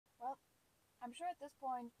I'm sure at this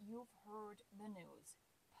point you've heard the news.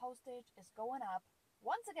 Postage is going up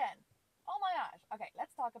once again. Oh my gosh. Okay,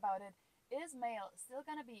 let's talk about it. Is mail still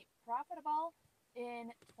going to be profitable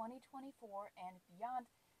in 2024 and beyond?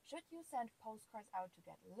 Should you send postcards out to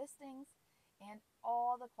get listings? And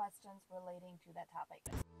all the questions relating to that topic.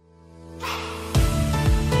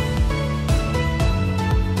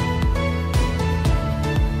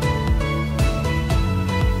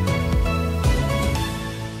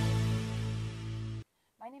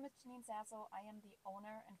 My name is Janine Sasso. I am the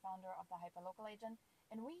owner and founder of the Hyperlocal Agent,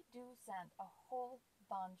 and we do send a whole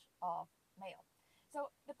bunch of mail.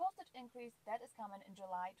 So the postage increase that is coming in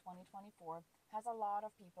July 2024 has a lot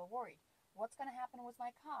of people worried. What's going to happen with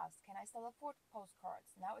my cost? Can I still afford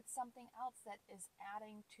postcards? Now it's something else that is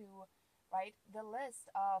adding to, right, the list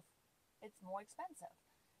of it's more expensive.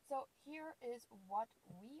 So here is what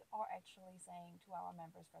we are actually saying to our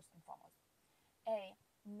members first and foremost. A,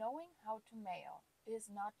 knowing how to mail is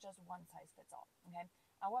not just one size fits all. Okay,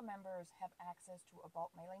 our members have access to a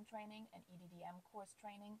bulk mailing training and EDDM course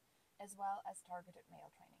training, as well as targeted mail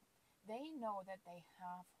training. They know that they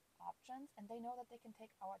have options, and they know that they can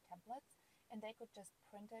take our templates and they could just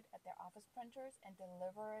print it at their office printers and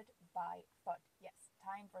deliver it by foot. Yes,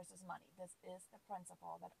 time versus money. This is a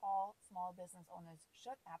principle that all small business owners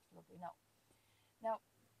should absolutely know. Now,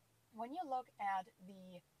 when you look at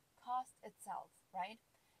the cost itself, right?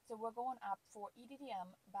 So we're going up for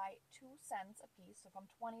EDDM by 2 cents a piece, so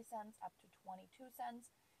from 20 cents up to 22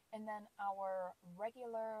 cents. And then our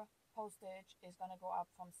regular postage is going to go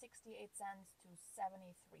up from 68 cents to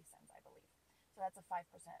 73 cents, I believe. So that's a 5%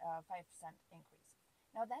 increase.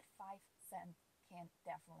 Now that 5 cents can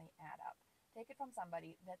definitely add up. Take it from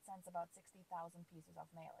somebody that sends about 60,000 pieces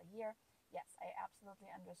of mail a year. Yes, I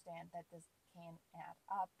absolutely understand that this can add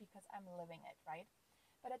up because I'm living it, right?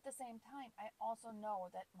 But at the same time, I also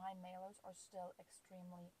know that my mailers are still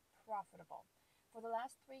extremely profitable. For the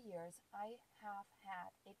last 3 years, I have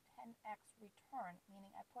had a 10x return,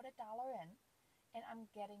 meaning I put $1 in and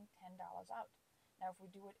I'm getting $10 out. Now, if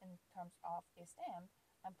we do it in terms of a stamp,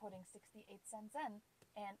 I'm putting 68 cents in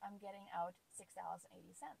and I'm getting out $6.80.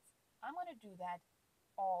 I'm going to do that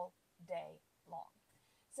all day long.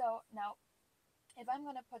 So now, if I'm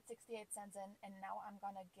going to put 68 cents in and now I'm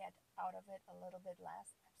going to get out of it a little bit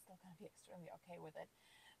less, I'm still going to be extremely okay with it.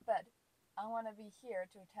 But I want to be here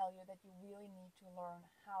to tell you that you really need to learn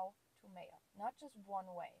how to mail. Not just one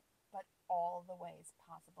way, but all the ways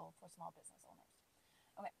possible for small business owners.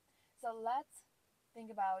 Okay, so let's think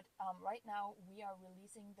about right now we are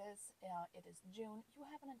releasing this. It is June. You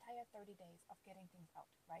have an entire 30 days of getting things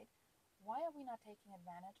out, right? Why are we not taking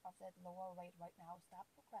advantage of that lower rate right now? Stop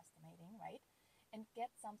procrastinating, right? And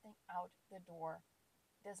get something out the door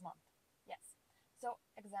this month. Yes. So,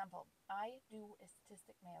 example, I do a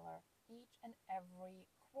statistic mailer each and every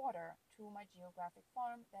quarter to my geographic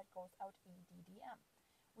farm that goes out EDDM.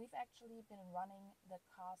 We've actually been running the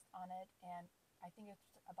cost on it, and I think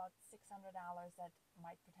it's about $600 that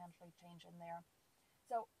might potentially change in there.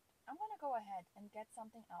 So I'm going to go ahead and get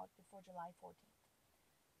something out before July 14th.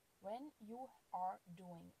 When you are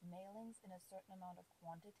doing mailings in a certain amount of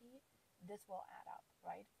quantity, this will add up,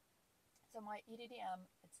 right? So my EDDM,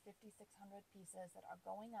 it's 5,600 pieces that are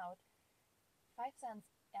going out. 5 cents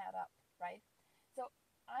add up, right? So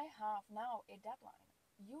I have now a deadline.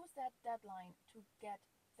 Use that deadline to get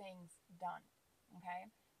things done,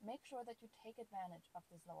 okay? Make sure that you take advantage of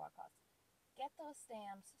this lower cost. Get those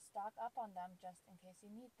stamps, stock up on them just in case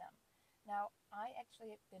you need them. Now, I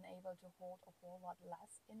actually have been able to hold a whole lot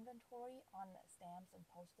less inventory on stamps and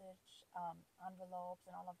postage, envelopes,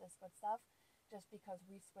 and all of this good stuff, just because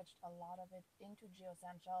we switched a lot of it into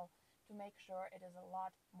GeoCentral to make sure it is a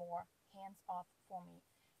lot more hands-off for me.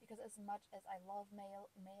 Because as much as I love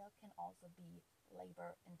mail, mail can also be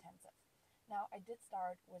labor intensive. Now, I did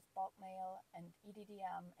start with bulk mail and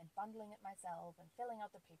EDDM and bundling it myself and filling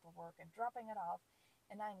out the paperwork and dropping it off.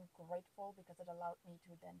 And I'm grateful because it allowed me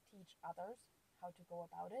to then teach others how to go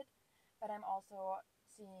about it. But I'm also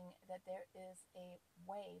seeing that there is a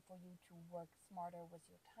way for you to work smarter with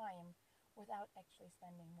your time without actually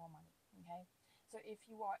spending more money, okay? So if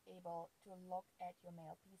you are able to look at your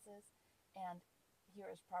mail pieces, and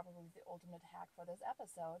here is probably the ultimate hack for this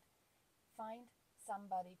episode, find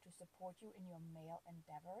somebody to support you in your mail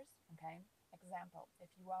endeavors, okay? Example,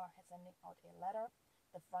 if you are sending out a letter,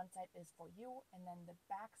 the front side is for you, and then the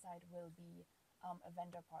back side will be a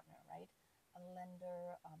vendor partner, right? A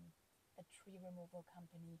lender, a tree removal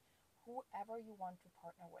company, whoever you want to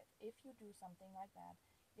partner with. If you do something like that,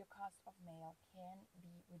 your cost of mail can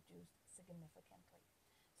be reduced significantly.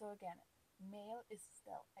 So again, mail is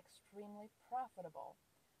still extremely profitable.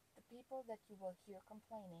 The people that you will hear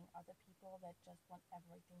complaining are the people that just want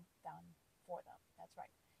everything done for them. That's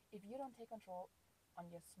right. If you don't take control on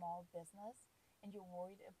your small business and you're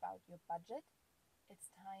worried about your budget, it's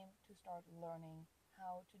time to start learning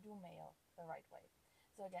how to do mail the right way.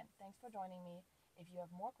 So again, thanks for joining me. If you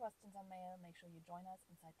have more questions on mail, make sure you join us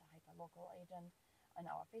inside the Hyperlocal Agent in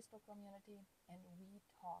our Facebook community, and we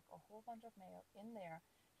talk a whole bunch of mail in there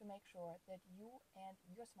to make sure that you and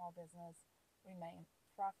your small business remain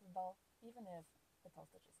profitable even if the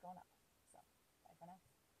postage is going up. So, bye for now.